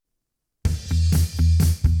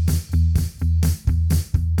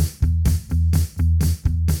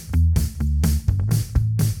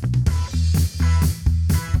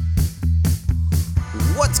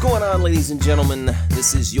going on, ladies and gentlemen?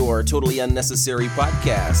 This is your Totally Unnecessary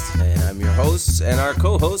podcast, and I'm your host and our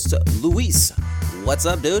co-host, Luis. What's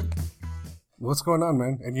up, dude? What's going on,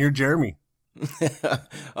 man? And you're Jeremy.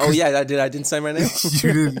 Oh, yeah, I didn't say my name?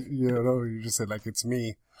 You didn't, you just said, like, it's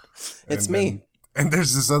me. It's me. And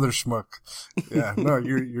there's this other schmuck. Yeah, no,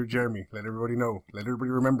 you're Jeremy. Let everybody know. Let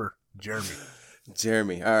everybody remember.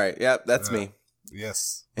 Jeremy. All right. Yep, that's me.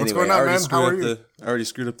 Yes. What's going on, man? How are you? I already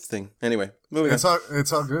screwed up the thing. Anyway, moving on.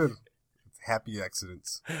 It's all good. Happy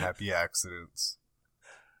accidents.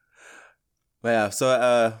 Well, yeah,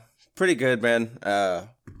 so pretty good, man.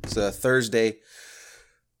 It's a Thursday.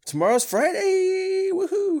 Tomorrow's Friday.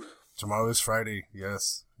 Woohoo! Tomorrow is Friday.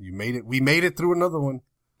 Yes, you made it. We made it through another one.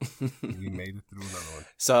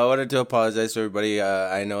 So I wanted to apologize to everybody.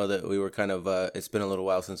 I know that we were kind of it's been a little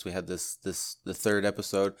while since we had the third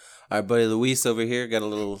episode. Our buddy Luis over here got a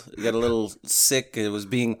little sick. It was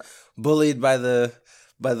being bullied by the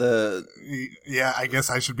Yeah, I guess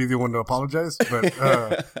I should be the one to apologize,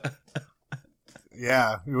 but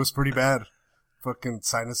yeah, it was pretty bad. Fucking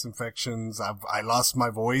sinus infections. I lost my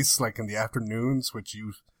voice like in the afternoons, which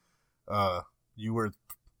you were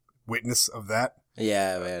witness of that.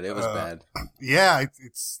 Yeah, man, it was bad. Yeah,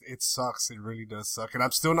 it sucks. It really does suck, and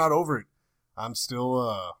I'm still not over it. I'm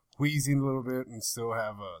still wheezing a little bit and still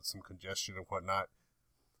have some congestion and whatnot.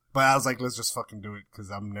 But I was like, let's just fucking do it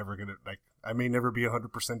because I'm never gonna I may never be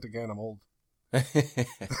 100% again. I'm old.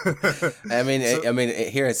 I mean,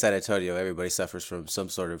 here in San Antonio, everybody suffers from some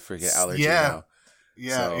sort of freaking allergy now.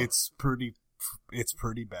 Yeah, so. It's pretty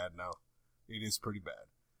bad now. It is pretty bad.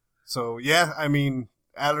 So yeah, I mean,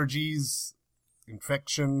 allergies,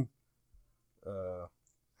 infection,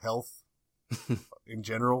 health in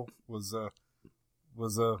general was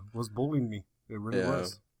bullying me. It really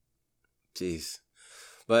was. Jeez.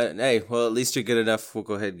 But hey, well, at least you're good enough. We'll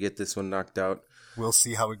go ahead and get this one knocked out. We'll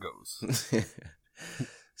see how it goes.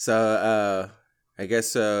 So, I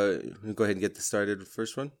guess we'll go ahead and get this started with the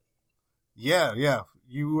first one. Yeah.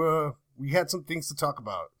 We had some things to talk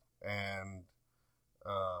about, and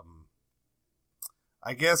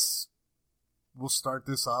I guess we'll start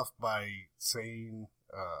this off by saying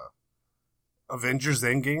Avengers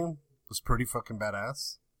Endgame was pretty fucking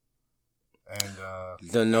badass.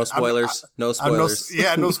 And no spoilers. No spoilers.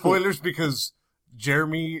 No spoilers because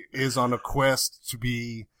Jeremy is on a quest to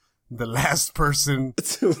be the last person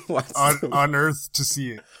on Earth to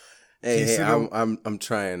see it. Hey, I'm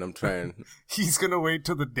trying. He's gonna wait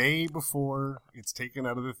till the day before it's taken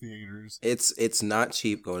out of the theaters. It's not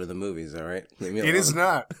cheap going to the movies. All right, It is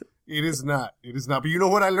not. But you know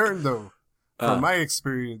what I learned though, from my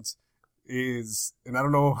experience is, and I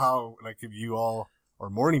don't know how, like, if you all are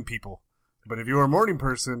morning people, but if you're a morning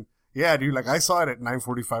person, yeah, dude, like I saw it at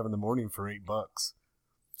 9:45 in the morning for $8.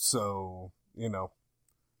 So,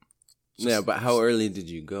 yeah, but how early did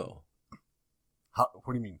you go? What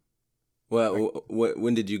do you mean? Well,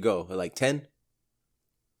 when did you go? Like 10?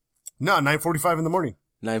 No, 9:45 in the morning.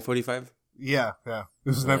 9:45? Yeah. It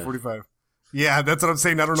was 9:45. Yeah, that's what I'm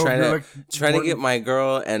saying. I don't know if you're trying to get my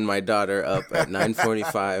girl and my daughter up at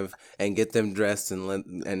 9:45 and get them dressed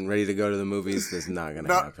and ready to go to the movies is not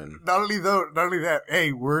gonna happen. Not only that.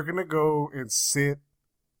 Hey, we're gonna go and sit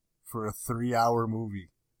for a 3-hour movie.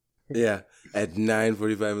 Yeah, at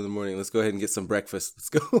 9:45 in the morning. Let's go ahead and get some breakfast. Let's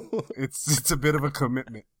go. It's a bit of a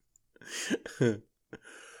commitment.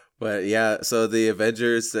 But yeah, so the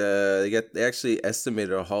Avengers, they actually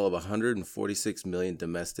estimated a haul of 146 million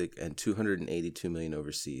domestic and 282 million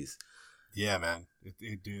overseas. Yeah, man,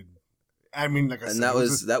 it did. I mean, like I said,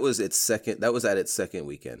 that was its second. That was at its second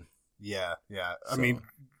weekend. Yeah. I mean,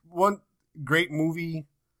 one great movie.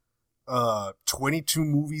 22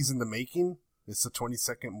 movies in the making. It's the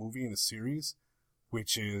 22nd movie in a series,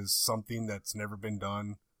 which is something that's never been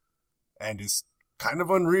done, and is kind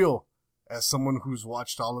of unreal. As someone who's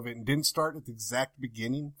watched all of it and didn't start at the exact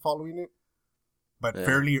beginning following it, but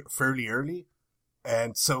fairly early.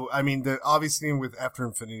 And so, I mean, obviously with after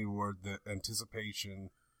Infinity War, the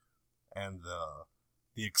anticipation and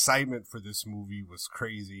the excitement for this movie was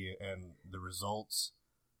crazy, and the results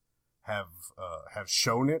have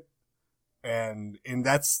shown it. And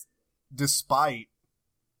that's despite,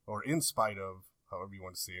 or in spite of, however you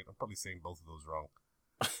want to say it. I'm probably saying both of those wrong.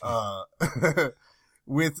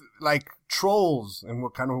 With, like, trolls and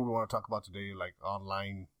what we want to talk about today, like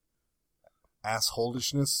online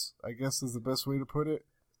assholishness, I guess is the best way to put it.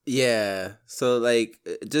 Yeah. So like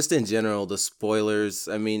just in general, the spoilers,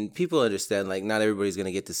 I mean, people understand like not everybody's going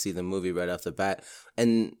to get to see the movie right off the bat.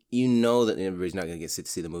 And you know that everybody's not going to get to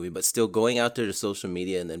see the movie, but still going out there to social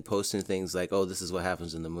media and then posting things like, "Oh, this is what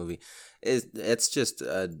happens in the movie." It's just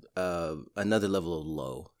another level of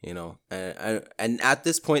low, you know. And at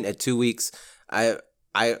this point at 2 weeks, I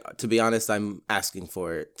to be honest, I'm asking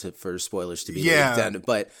for spoilers to be leaked out.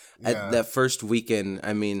 But at that first weekend,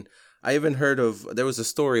 I mean, I even heard of there was a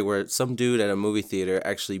story where some dude at a movie theater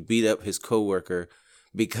actually beat up his coworker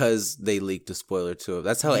because they leaked a spoiler to him.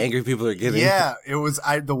 That's how angry people are getting. Yeah, it was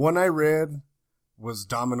the one I read was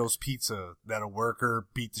Domino's Pizza, that a worker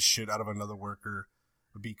beat the shit out of another worker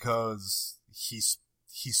because he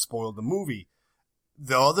spoiled the movie.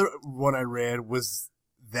 The other one I read was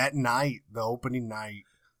that night, the opening night,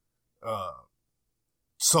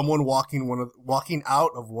 someone walking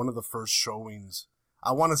out of one of the first showings.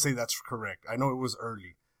 I want to say that's correct. I know it was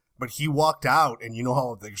early, but he walked out, and you know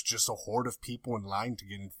how there's just a horde of people in line to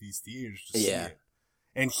get into these theaters to see it.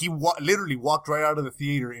 And he literally walked right out of the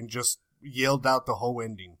theater and just yelled out the whole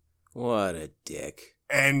ending. What a dick.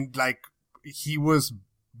 And like he was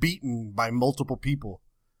beaten by multiple people.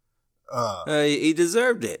 He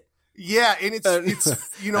deserved it. Yeah, and it's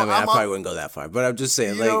you know, I mean, I probably wouldn't go that far, but I'm just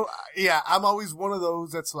saying, like, yeah, I'm always one of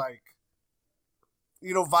those that's like,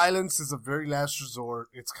 you know, violence is a very last resort.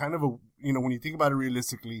 It's kind of you know, when you think about it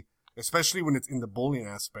realistically, especially when it's in the bullying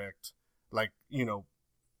aspect, like, you know,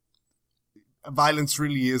 violence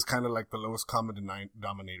really is kind of like the lowest common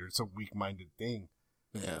denominator. It's a weak-minded thing.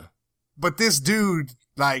 Yeah. But this dude,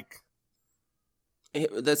 like,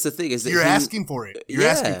 that's the thing is that you're asking for it. You're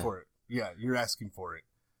asking for it. Yeah, you're asking for it.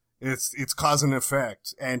 It's cause and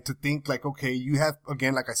effect. And to think like, okay, you have,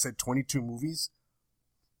 again, like I said, 22 movies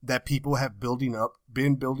that people have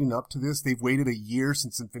been building up to this. They've waited a year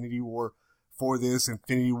since Infinity War for this.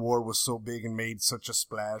 Infinity War was so big and made such a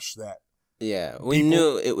splash that. Yeah, we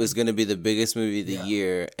knew it was going to be the biggest movie of the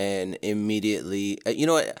year, and immediately, you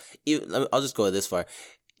know what? I'll just go this far.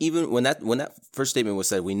 Even when that first statement was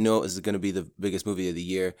said, we know it was going to be the biggest movie of the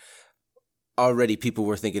year. Already, people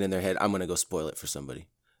were thinking in their head, "I'm going to go spoil it for somebody,"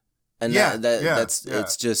 and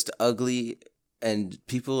it's just ugly. And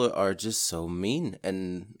people are just so mean,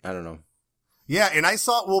 and I don't know. Yeah, and I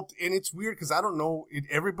saw, and it's weird because I don't know,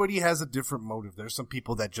 everybody has a different motive. There's some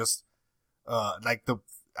people that just,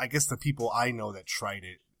 I guess the people I know that tried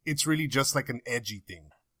it, it's really just like an edgy thing.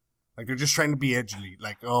 Like they're just trying to be edgy.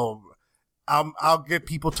 Like, oh, I'll get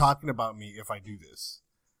people talking about me if I do this.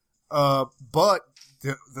 But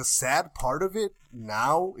the sad part of it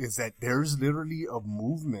now is that there's literally a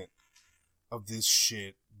movement of this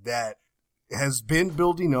shit that has been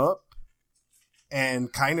building up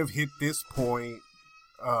and kind of hit this point.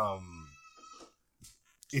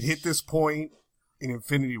 It hit this point in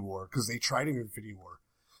Infinity War because they tried in Infinity War.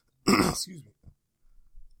 Excuse me.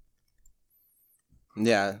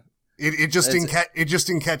 Yeah. It just didn't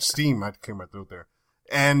catch steam. I cleared my throat there.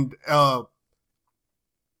 And the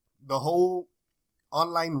whole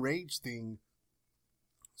online rage thing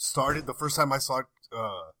started the first time I saw it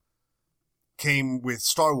came with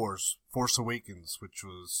Star Wars Force Awakens, which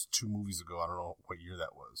was 2 movies ago. I don't know what year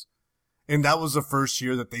that was. And that was the first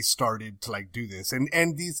year that they started to like do this. And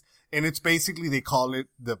it's basically, they call it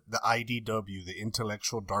the IDW, the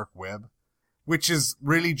intellectual dark web, which is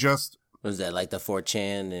really just. Was that like the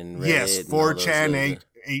 4chan and Reddit? Yes, 4chan,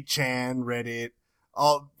 8chan, Reddit,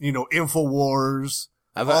 all, you know, InfoWars.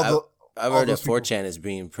 I've heard that 4chan is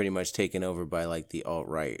being pretty much taken over by like the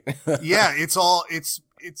alt-right. Yeah, it's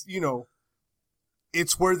you know,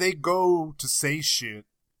 it's where they go to say shit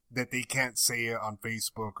that they can't say on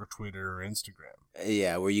Facebook or Twitter or Instagram.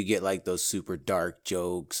 Yeah, where you get like those super dark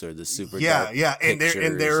jokes or the super dark pictures.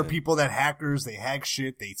 And there are people that they hack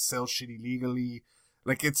shit, they sell shit illegally.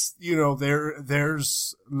 Like it's, you know,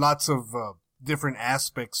 there's lots of different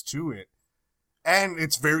aspects to it, and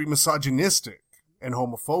it's very misogynistic and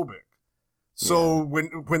homophobic. So when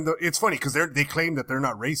it's funny because they claim that they're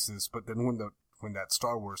not racist, but then when that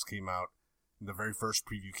Star Wars came out, the very first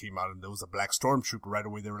preview came out, and there was a black stormtrooper right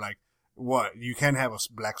away. They were like, "What? You can't have a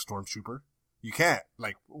black stormtrooper? You can't.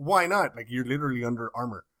 Like, why not? Like, you're literally under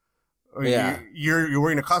armor. Yeah, you're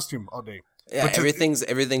wearing a costume all day." Yeah,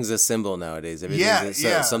 everything's a symbol nowadays.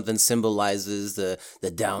 Something symbolizes the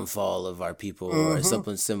downfall of our people, or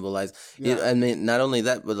something symbolizes. Yeah. I mean, not only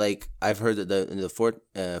that, but like I've heard that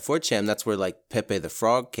the 4chan, that's where like Pepe the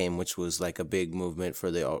Frog came, which was like a big movement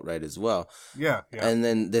for the alt-right as well. Yeah. And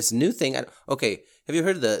then this new thing. Okay, have you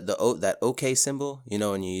heard of that OK symbol? You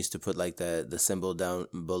know, when you used to put like the symbol down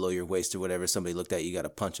below your waist or whatever, somebody looked at you, got to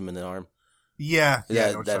punch them in the arm. Yeah, yeah, I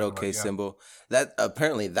know That what that you're talking okay about, symbol. That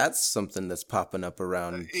apparently that's something that's popping up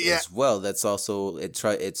around yeah. as well. That's also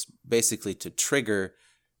it's basically to trigger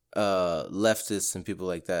leftists and people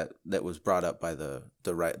like that was brought up by the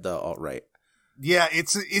alt right. Yeah,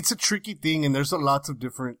 it's a tricky thing, and there's a lot of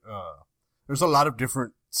different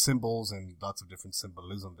symbols and lots of different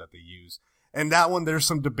symbolism that they use. And that one, there's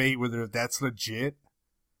some debate whether that's legit,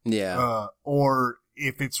 Yeah. or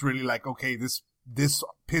if it's really like, okay, this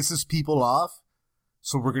pisses people off,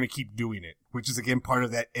 so we're gonna keep doing it, which is again part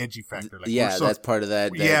of that edgy factor. Like, Yeah, that's part of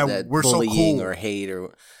that we're so bullying cool. or hate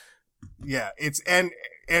or Yeah, it's and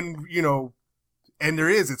you know, and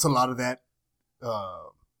it's a lot of that.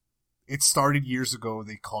 It started years ago.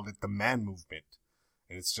 They called it the man movement,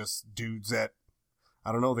 and it's just dudes that,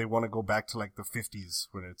 I don't know, they want to go back to like the 50s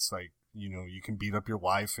when it's like, you know, you can beat up your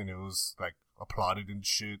wife and it was like applauded and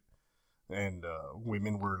shit, and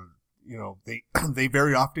women were, you know, they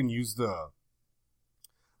very often use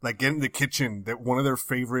like, get in the kitchen, that one of their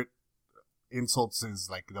favorite insults is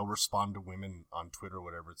like, they'll respond to women on Twitter or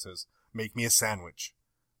whatever. It says, "Make me a sandwich,"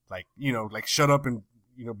 like, you know, like, shut up and,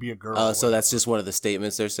 you know, be a girl. oh, so that's just one of the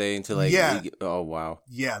statements they're saying to like, yeah. Oh wow,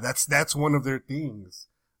 Yeah, that's one of their things.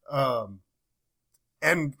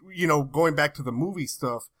 And you know, going back to the movie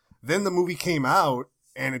stuff, then the movie came out,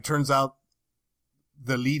 and it turns out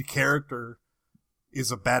the lead character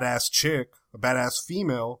is a badass chick, a badass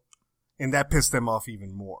female, and that pissed them off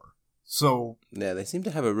even more. So yeah, they seem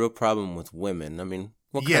to have a real problem with women. I mean,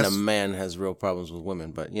 what yes. kind of man has real problems with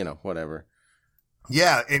women? But you know, whatever.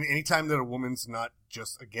 Yeah, and anytime that a woman's not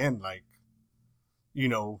just, again, like, you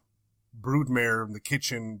know, broodmare in the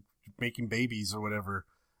kitchen making babies or whatever,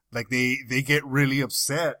 like, they get really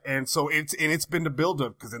upset. And so it's been the build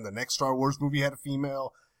up, because then the next Star Wars movie had a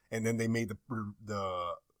female, and then they made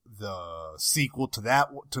the sequel to that,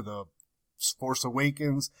 to the Force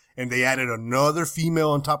Awakens, and they added another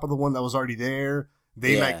female on top of the one that was already there.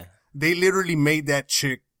 They literally made that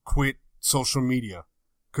chick quit social media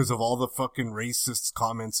because of all the fucking racist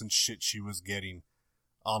comments and shit she was getting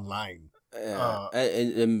online.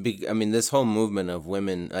 I mean, this whole movement of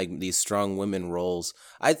women, like these strong women roles,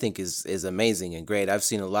 I think is amazing and great. I've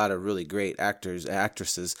seen a lot of really great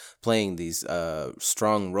actresses playing these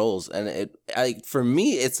strong roles, and for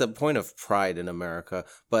me, it's a point of pride in America.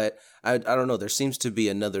 But I don't know. There seems to be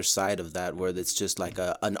another side of that where it's just like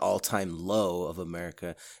an all-time low of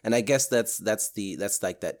America, and I guess that's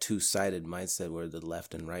like that two-sided mindset where the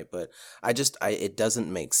left and right. But it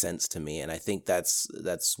doesn't make sense to me, and I think that's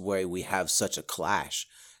where we have such a clash.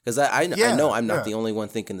 Because I know I'm not the only one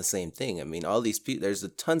thinking the same thing. I mean, all these people, there's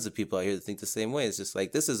tons of people out here that think the same way. It's just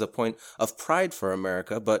like, this is a point of pride for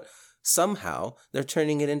America, but somehow they're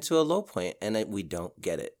turning it into a low point, and we don't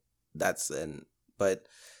get it. But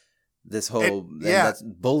this whole that's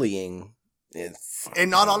bullying.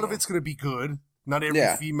 And not all of it's going to be good. Not every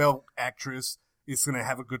female actress is going to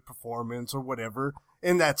have a good performance or whatever,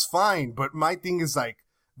 and that's fine. But my thing is, like,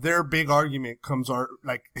 their big argument comes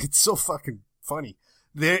like, it's so fucking funny.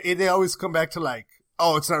 They always come back to like,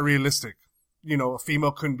 oh, it's not realistic. You know, a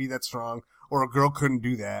female couldn't be that strong, or a girl couldn't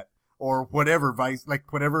do that, or whatever,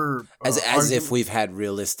 whatever. As if we've had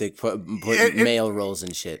realistic male roles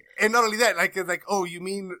and shit. And not only that, like, oh, you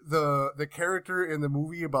mean the character in the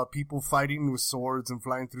movie about people fighting with swords and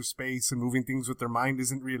flying through space and moving things with their mind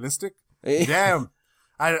isn't realistic? Damn.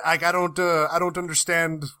 I don't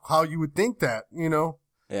understand how you would think that, you know?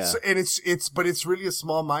 Yeah. So, and it's really a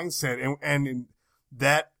small mindset, and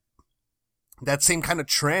that same kind of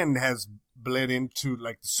trend has bled into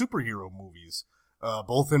like the superhero movies,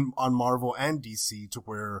 both on Marvel and DC, to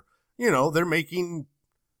where, you know, they're making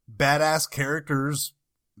badass characters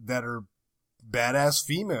that are badass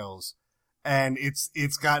females, and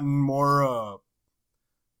it's gotten more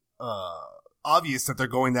obvious that they're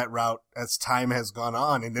going that route as time has gone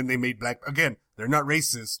on. And then they made again, they're not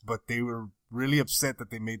racist, but they were really upset that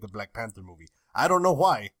they made the Black Panther movie. I don't know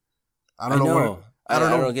why. I don't know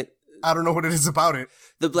what it is about it.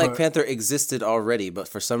 The Black Panther existed already, but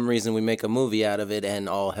for some reason we make a movie out of it and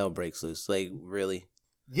all hell breaks loose. Like, really?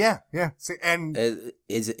 Yeah. See, and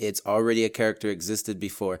it's already a character existed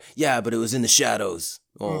before. Yeah, but it was in the shadows.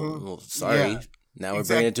 Well, sorry. Yeah, now we're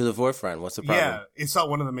bringing it to the forefront. What's the problem? Yeah, it's not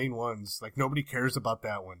one of the main ones. Like, nobody cares about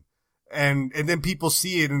that one. And then people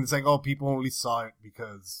see it, and it's like, oh, people only saw it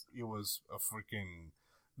because it was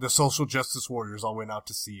the social justice warriors all went out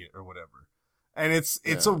to see it or whatever. And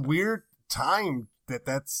it's a weird time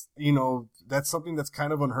that's, you know, that's something that's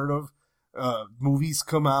kind of unheard of. Movies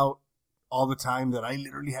come out all the time that I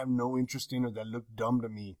literally have no interest in or that look dumb to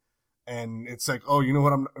me. And it's like, oh, you know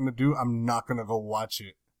what I'm going to do? I'm not going to go watch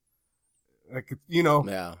it. Like, you know,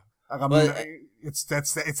 Like, I mean, Well, it's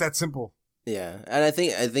that simple. yeah, and I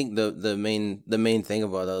think the main thing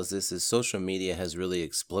about all this is social media has really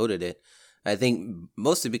exploded it. I think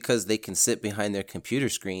mostly because they can sit behind their computer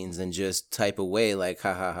screens and just type away like,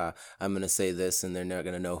 ha ha ha, I'm gonna say this, and they're not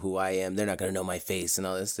gonna know who I am. They're not gonna know my face and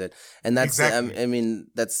all this shit. And that's Exactly. I mean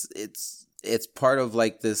that's it's part of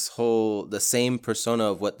like this whole the same persona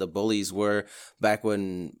of what the bullies were back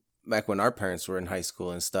when our parents were in high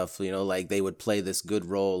school and stuff, like they would play this good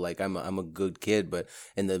role, like I'm a good kid, but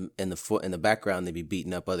in the background they'd be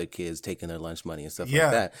beating up other kids, taking their lunch money and stuff like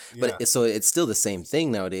Yeah. that. Yeah. But so it's still the same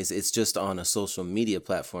thing nowadays. It's just on a social media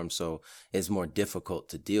platform, so it's more difficult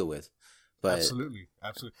to deal with. But Absolutely.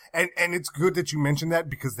 And it's good that you mentioned that,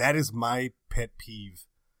 because that is my pet peeve.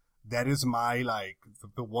 That is my, like,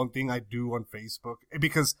 the one thing I do on Facebook.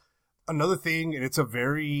 Because another thing, and it's a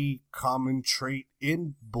very common trait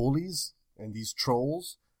in bullies and these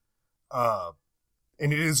trolls, and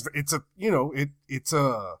it's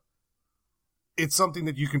something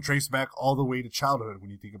that you can trace back all the way to childhood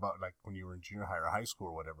when you think about, like, when you were in junior high or high school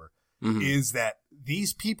or whatever, is that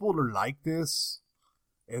these people are like this,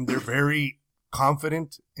 and they're very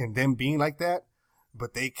confident in them being like that,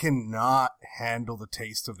 but they cannot handle the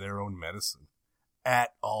taste of their own medicine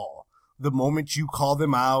at all. The moment you call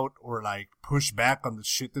them out or like push back on the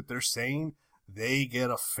shit that they're saying, they get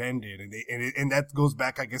offended, and that goes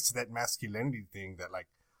back, I guess, to that masculinity thing that, like,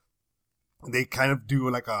 they kind of do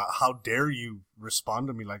like a how dare you respond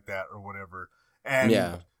to me like that or whatever. And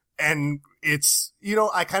yeah, and it's,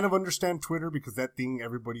 I kind of understand Twitter, because that thing,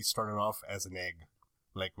 everybody started off as an egg,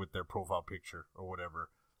 like with their profile picture or whatever.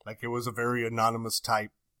 Like, it was a very anonymous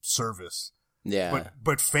type service. yeah,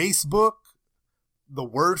 But Facebook, the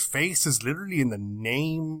word face is literally in the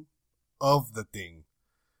name of the thing.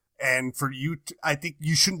 And for you I think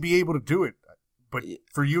you shouldn't be able to do it. But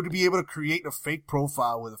for you to be able to create a fake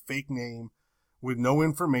profile with a fake name, with no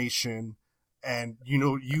information, and,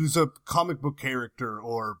 use a comic book character,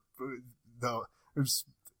 or there's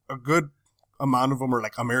a good amount of them are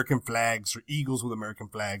like American flags or eagles with American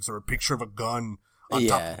flags, or a picture of a gun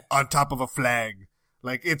on top of a flag.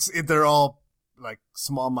 Like, they're all like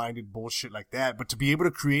small-minded bullshit like that. But to be able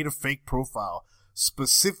to create a fake profile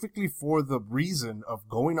specifically for the reason of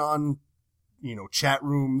going on, chat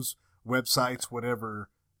rooms, websites, whatever,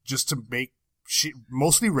 just to make shit,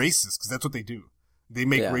 mostly racist, because that's what they do. They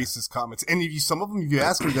make racist comments. And some of them, if you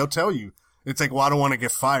ask them, they'll tell you. It's like, well, I don't want to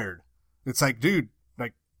get fired. It's like, dude,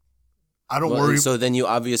 like, I don't worry. So then you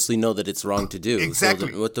obviously know that it's wrong to do.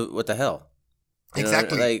 Exactly. So what the hell?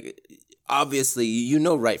 Exactly. Like, obviously,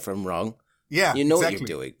 right from wrong. Yeah, You know exactly. what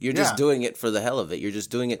you're doing. You're just doing it for the hell of it. You're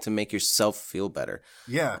just doing it to make yourself feel better.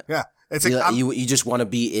 Yeah. It's like, you just want to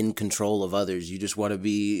be in control of others. You just want to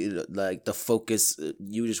be like the focus.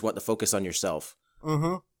 You just want the focus on yourself.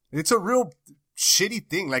 Mm-hmm. It's a real shitty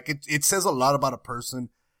thing. Like, it says a lot about a person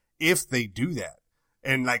if they do that.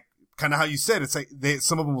 And like, kind of how you said, it's like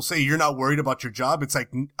some of them will say, you're not worried about your job. It's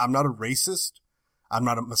like, I'm not a racist. I'm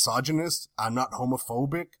not a misogynist. I'm not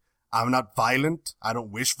homophobic. I'm not violent. I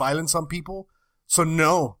don't wish violence on people. So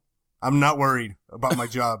no, I'm not worried about my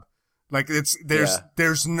job. Like,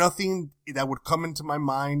 there's nothing that would come into my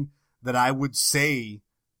mind that I would say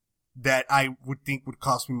that I would think would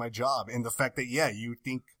cost me my job. And the fact that, you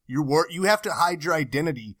think you have to hide your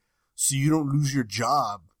identity so you don't lose your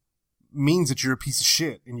job means that you're a piece of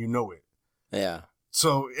shit, and you know it. Yeah.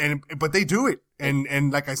 So, but they do it.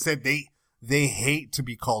 And like I said, they hate to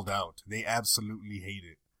be called out. They absolutely hate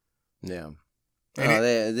it. Yeah.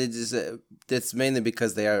 They just it's mainly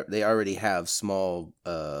because they already have small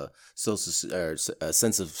social or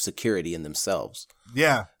sense of security in themselves.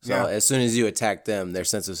 Yeah. So as soon as you attack them, their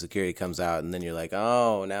sense of security comes out, and then you're like,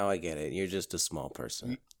 oh, now I get it. You're just a small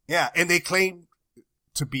person. Yeah, and they claim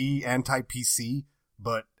to be anti-PC,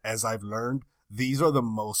 but as I've learned, these are the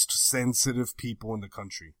most sensitive people in the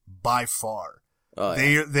country by far. Oh,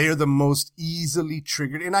 yeah. They are the most easily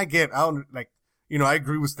triggered, and I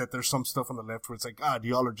agree with that. There's some stuff on the left where it's like,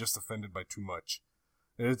 y'all are just offended by too much.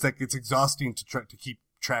 And it's like, it's exhausting to try to keep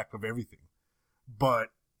track of everything. But,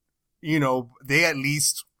 they at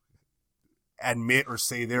least admit or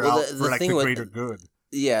say they're out for like the greater good.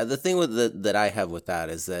 Yeah, the thing that I have with that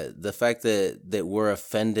is that the fact that we're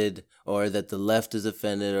offended, or that the left is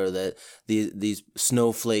offended, or that these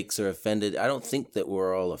snowflakes are offended, I don't think that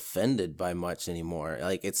we're all offended by much anymore.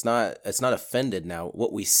 Like, it's not offended now.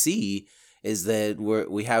 What we see is that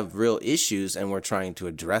we have real issues, and we're trying to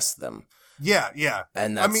address them. Yeah.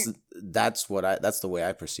 And that's the way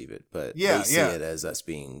I perceive it. But they see it as us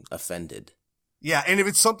being offended. Yeah, and if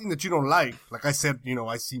it's something that you don't like I said,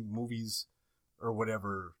 I see movies or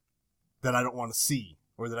whatever that I don't want to see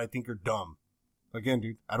or that I think are dumb. Again,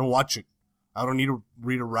 dude, I don't watch it. I don't need to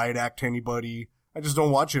read a riot act to anybody. I just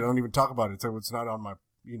don't watch it. I don't even talk about it. So it's not on my,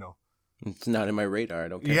 It's not in my radar. I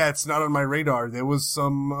don't care. Yeah, it's not on my radar. There was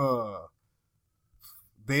some,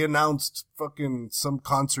 they announced fucking some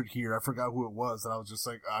concert here. I forgot who it was. And I was just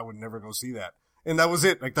like, I would never go see that. And that was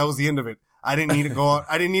it. Like, that was the end of it. I didn't need to go on,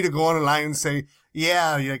 I didn't need to go online and say,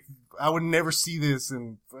 yeah, like, I would never see this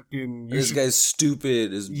and fucking. This guy's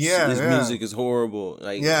stupid. His music is horrible.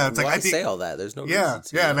 Like, yeah, it's like I say all that. There's no reason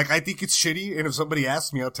to. Yeah, like I think it's shitty, and if somebody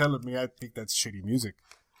asks me, I'll tell them, I think that's shitty music.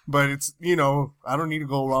 But it's, I don't need to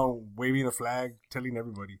go around waving a flag, telling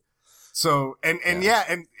everybody. So,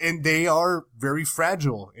 and they are very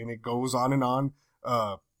fragile, and it goes on and on,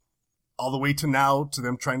 all the way to now, to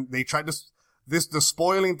them the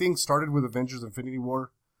spoiling thing started with Avengers Infinity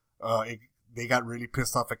War. They got really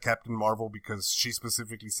pissed off at Captain Marvel because she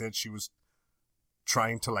specifically said she was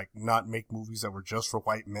trying to, like, not make movies that were just for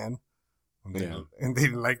white men. And they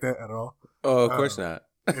didn't like that at all. Oh, of course not.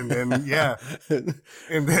 And then, yeah.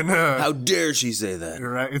 And then, how dare she say that?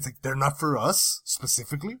 Right. It's like, they're not for us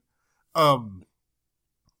specifically. And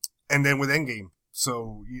then with Endgame.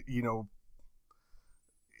 So,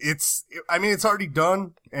 it's already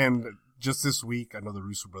done. And just this week, I know the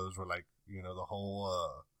Russo brothers were like,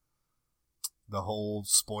 the whole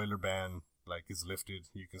spoiler ban, like, is lifted.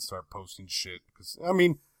 You can start posting shit. Because,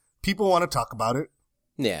 people want to talk about it.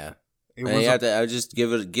 Yeah. I would just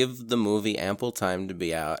give the movie ample time to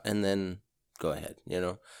be out, and then go ahead,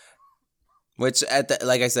 Which,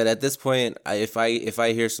 like I said, at this point, if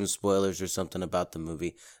I hear some spoilers or something about the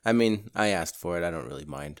movie, I asked for it. I don't really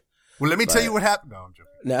mind. Well, let me tell you what happened.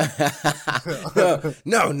 No, I'm joking.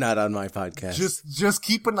 No, not on my podcast. Just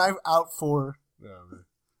keep an eye out for...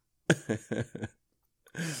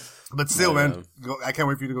 But still, man, I can't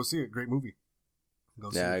wait for you to go see it. Great movie.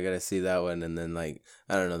 I gotta see that one, and then, like,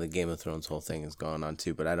 I don't know, the Game of Thrones whole thing is going on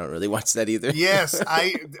too, but I don't really watch that either. Yes,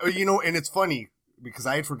 and it's funny because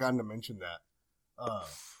I had forgotten to mention that,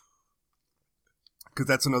 because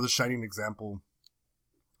that's another shining example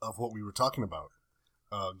of what we were talking about.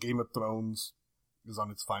 Game of Thrones is on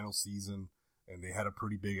its final season, and they had a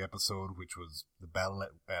pretty big episode, which was the battle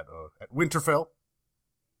at Winterfell.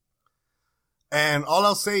 And all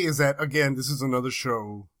I'll say is that, again, this is another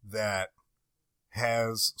show that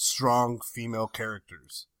has strong female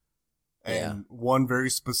characters. And one very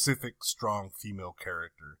specific strong female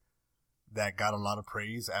character that got a lot of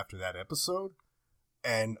praise after that episode.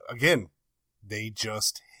 And again, they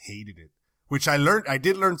just hated it. Which I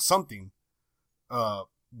did learn something.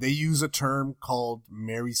 They use a term called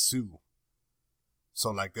Mary Sue.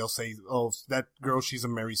 So, like, they'll say, oh, that girl, she's a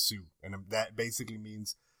Mary Sue. And that basically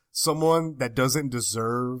means someone that doesn't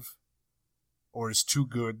deserve or is too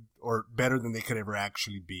good or better than they could ever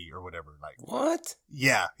actually be or whatever. Like, what?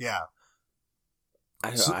 Yeah.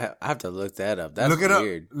 I have to look that up. That's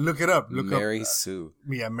weird. Look it up. Mary Sue.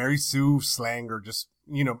 Yeah, Mary Sue slang, or just,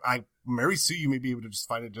 Mary Sue, you may be able to just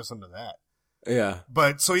find it just under that. Yeah.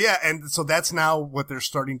 But so, yeah, and so that's now what they're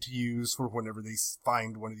starting to use for whenever they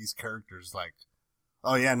find one of these characters. Like,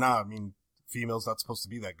 oh yeah, female's not supposed to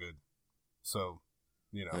be that good. So,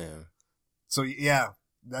 Yeah. So yeah,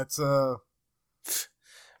 that's just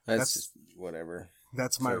whatever.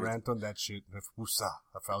 That's my rant on that shit. If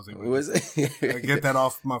I was able to get that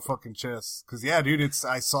off my fucking chest. Cause yeah, dude,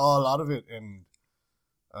 I saw a lot of it, and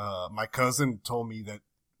my cousin told me that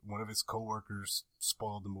one of his coworkers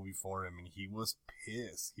spoiled the movie for him, and he was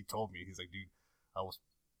pissed. He told me, he's like, dude, I was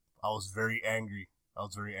very angry. I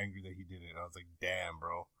was very angry that he did it. And I was like, damn,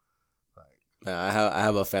 bro. I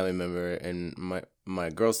have a family member, and my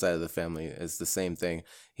girl's side of the family is the same thing.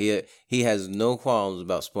 He has no qualms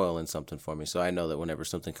about spoiling something for me, so I know that whenever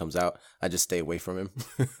something comes out, I just stay away from him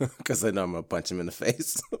because I know I'm gonna punch him in the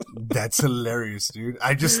face. That's hilarious, dude.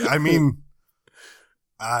 I don't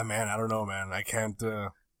know, man. I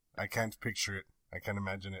can't picture it. I can't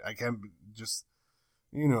imagine it. I can't just,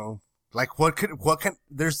 like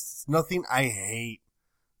there's nothing I hate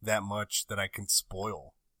that much that I can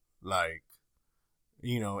spoil. Like,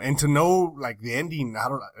 and to know, like, the ending,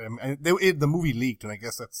 the movie leaked, and I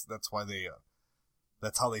guess that's why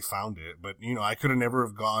that's how they found it. But, I could have never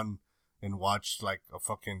have gone and watched, like, a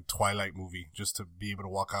fucking Twilight movie just to be able to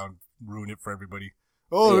walk out and ruin it for everybody.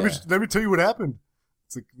 Oh, yeah. Let me tell you what happened.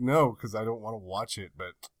 It's like, no, because I don't want to watch it,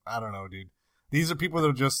 but I don't know, dude. These are people that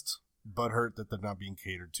are just butthurt that they're not being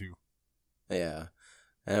catered to. Yeah.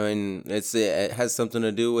 I mean, it has something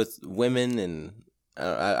to do with women, and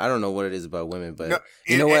I don't know what it is about women, but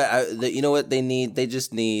you know what they need? They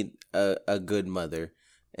just need a good mother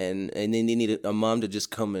and they need a mom to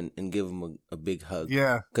just come and give them a big hug.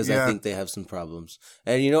 Yeah. Because I think they have some problems.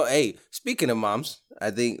 And, hey, speaking of moms,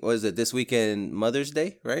 I think, what is it, this weekend, Mother's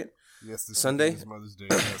Day, right? Yes, this Sunday is Mother's Day.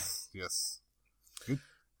 Yes.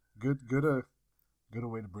 Good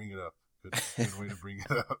way to bring it up. Good way to bring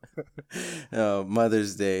it up. Oh,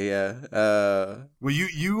 Mother's Day, yeah. Well,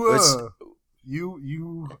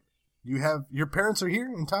 you have your parents are here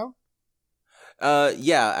in town?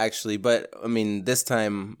 Yeah, actually, but I mean, this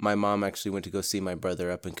time my mom actually went to go see my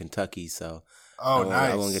brother up in Kentucky, so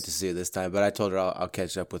nice. I won't get to see her this time. But I told her I'll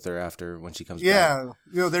catch up with her after when she comes back.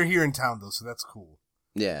 Yeah, they're here in town though, so that's cool.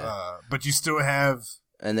 Yeah, but you still have.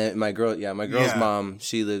 And then my girl's mom,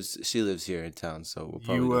 she lives here in town, so we'll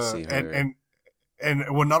probably go see her. And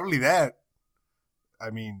well, not only that,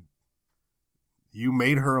 I mean, you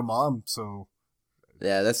made her a mom, so.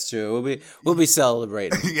 Yeah, that's true. We'll be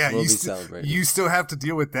celebrating. Yeah, we'll be celebrating. You still have to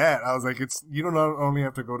deal with that. I was like, you don't only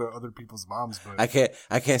have to go to other people's moms, but I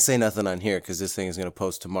can't say nothing on here because this thing is gonna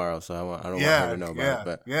post tomorrow, so I don't want her to know about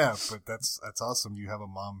it. But that's awesome. You have a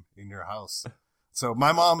mom in your house. So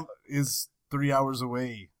my mom is 3 hours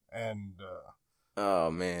away, and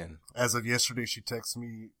oh man, as of yesterday, she texted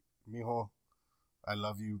me, "Mijo, I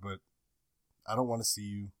love you, but I don't want to see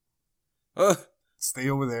you. Stay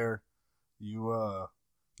over there. You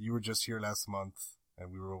were just here last month,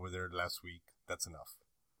 and we were over there last week. That's enough."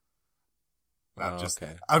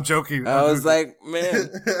 Okay. I'm joking. I was like, man,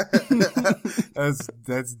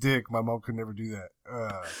 that's dick. My mom could never do that.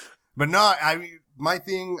 But no, my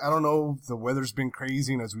thing, I don't know. The weather's been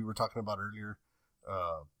crazy, and as we were talking about earlier,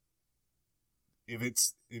 if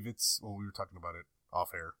it's well, we were talking about it off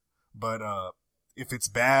air, but if it's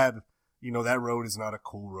bad, that road is not a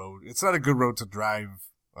cool road. It's not a good road to drive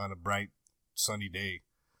on a bright, sunny day.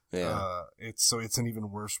 Yeah. It's an even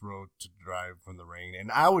worse road to drive from the rain.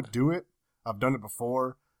 And I would do it. I've done it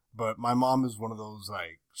before, but my mom is one of those,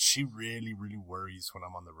 like, she really, really worries when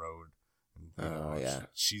I'm on the road. And, yeah.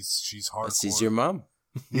 She's hardcore. She's your mom.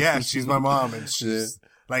 Yeah, she's my mom, and she's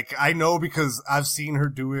like, I know because I've seen her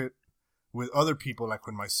do it with other people, like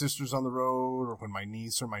when my sister's on the road, or when my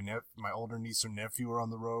niece or my older niece or nephew are on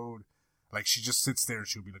the road. Like, she just sits there and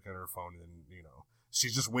she'll be looking at her phone, and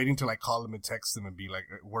she's just waiting to, like, call them and text them and be like,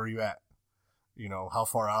 "Where are you at? How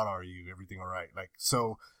far out are you? Everything all right?" Like,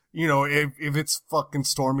 so, if it's fucking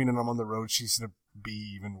storming and I'm on the road, she's gonna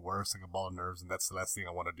be even worse, like a ball of nerves, and that's the last thing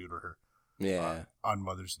I want to do to her. Yeah. On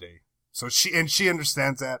Mother's Day. So she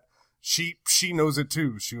understands that. She knows it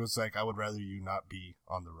too. She was like, "I would rather you not be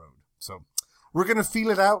on the road." So we're gonna feel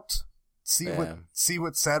it out, see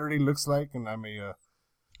what Saturday looks like, and I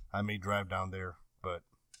may drive down there, but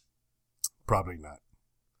probably not.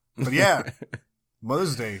 But yeah,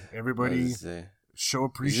 Mother's Day, everybody show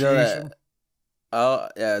appreciation. Oh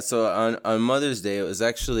yeah, so on Mother's Day, it was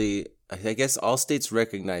actually, I guess all states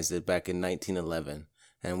recognized it back in 1911,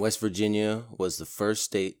 and West Virginia was the first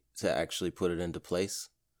state to actually put it into place.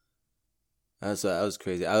 That was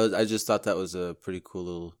crazy. I just thought that was a pretty cool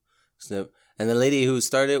little snip. And the lady who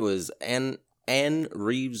started was Anne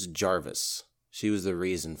Reeves Jarvis. She was the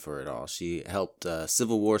reason for it all. She helped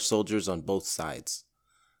Civil War soldiers on both sides.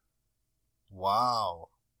 Wow.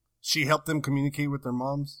 She helped them communicate with their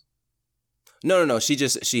moms? No.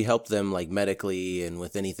 She helped them, like, medically and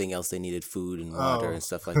with anything else they needed, food and water and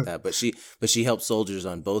stuff like that. But she helped soldiers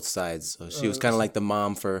on both sides. So she was kind of like the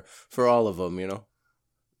mom for all of them,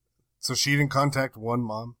 So she didn't contact one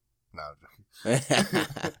mom? No, I'm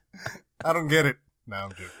joking. I don't get it. No,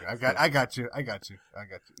 I'm joking. I got you.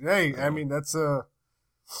 Hey, I mean, that's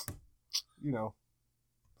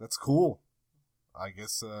that's cool. I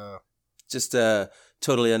guess just a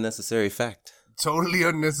totally unnecessary fact. Totally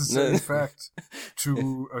unnecessary fact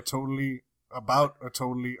about a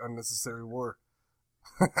totally unnecessary war.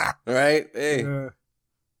 Right? Hey.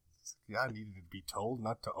 I needed to be told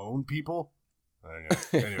not to own people.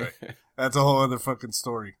 Anyway, that's a whole other fucking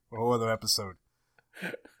story, a whole other episode.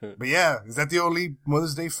 But yeah, is that the only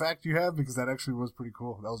Mother's Day fact you have? Because that actually was pretty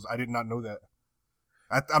cool. I did not know that.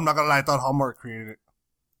 I'm not gonna lie, I thought Hallmark created it.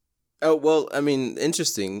 Oh well, I mean,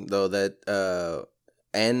 interesting though that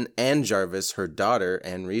Anne Jarvis, her daughter,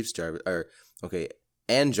 Anne Reeves Jarvis,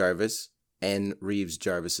 Anne Jarvis, Anne Reeves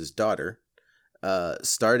Jarvis's daughter,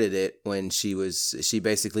 started it when she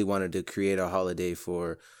basically wanted to create a holiday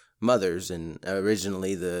for mothers, and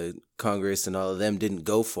originally the Congress and all of them didn't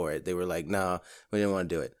go for it. They were like, "No, we didn't want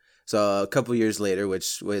to do it." So a couple years later,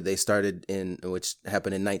 which happened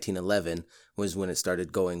in 1911, was when it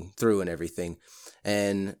started going through and everything.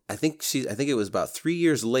 And I think it was about 3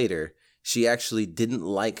 years later, she actually didn't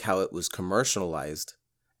like how it was commercialized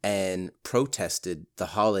and protested the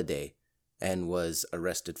holiday and was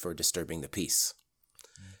arrested for disturbing the peace.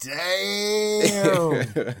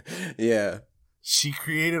 Damn. Yeah. She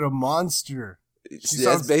created a monster.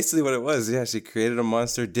 That's basically what it was. Yeah, she created a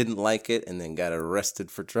monster, didn't like it, and then got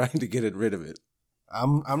arrested for trying to get rid of it.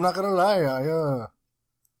 I'm not gonna lie. I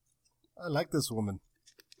like this woman.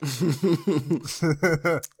 She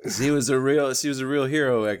was a real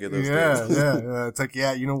hero back in those days. Yeah. It's like,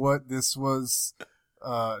 you know what? This was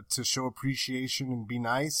to show appreciation and be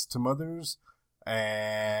nice to mothers,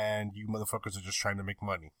 and you motherfuckers are just trying to make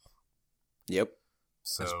money. Yep.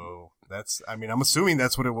 So I'm assuming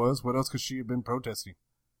that's what it was. What else could she have been protesting?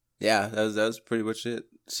 Yeah, that was pretty much it.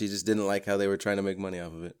 She just didn't like how they were trying to make money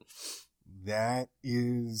off of it. That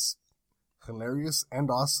is hilarious and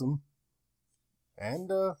awesome. And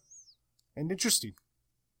interesting.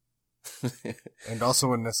 And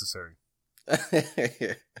also unnecessary.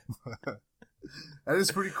 That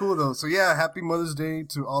is pretty cool, though. So, yeah, happy Mother's Day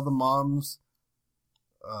to all the moms.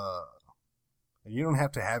 You don't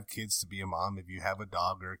have to have kids to be a mom. If you have a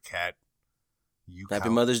dog or a cat, happy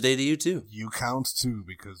Mother's Day to you, too. You count, too,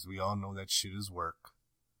 because we all know that shit is work.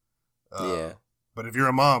 Yeah. But if you're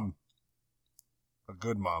a mom, a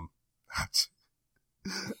good mom.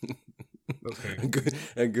 Okay.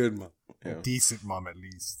 A good mom. Yeah. A decent mom, at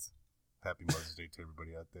least. Happy Mother's Day to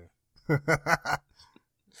everybody out there.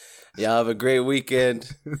 Y'all have a great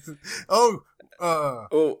weekend. Where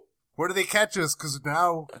do they catch us? Because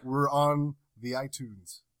now we're on the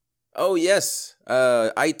iTunes. Oh, yes.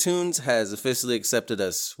 iTunes has officially accepted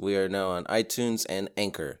us. We are now on iTunes and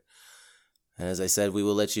Anchor. And as I said, we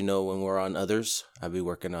will let you know when we're on others. I'll be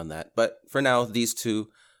working on that. But for now, these two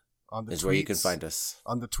is where you can find us.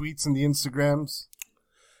 On the tweets and the Instagrams.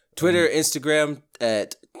 Twitter, Instagram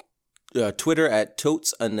at Twitter at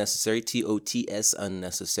Totes Unnecessary, TOTS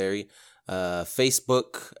Unnecessary.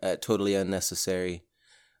 Facebook at Totally Unnecessary.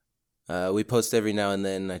 We post every now and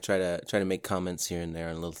then. I try to make comments here and there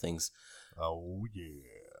on little things. Oh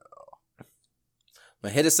yeah.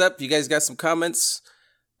 But hit us up. You guys got some comments?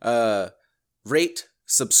 Rate,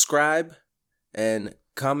 subscribe, and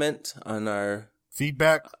comment on our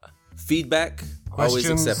feedback. Always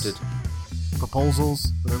accepted. Proposals,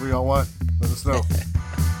 whatever y'all want. Let us know.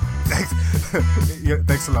 Thanks.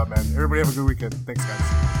 Thanks a lot, man. Everybody have a good weekend. Thanks,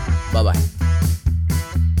 guys. Bye-bye.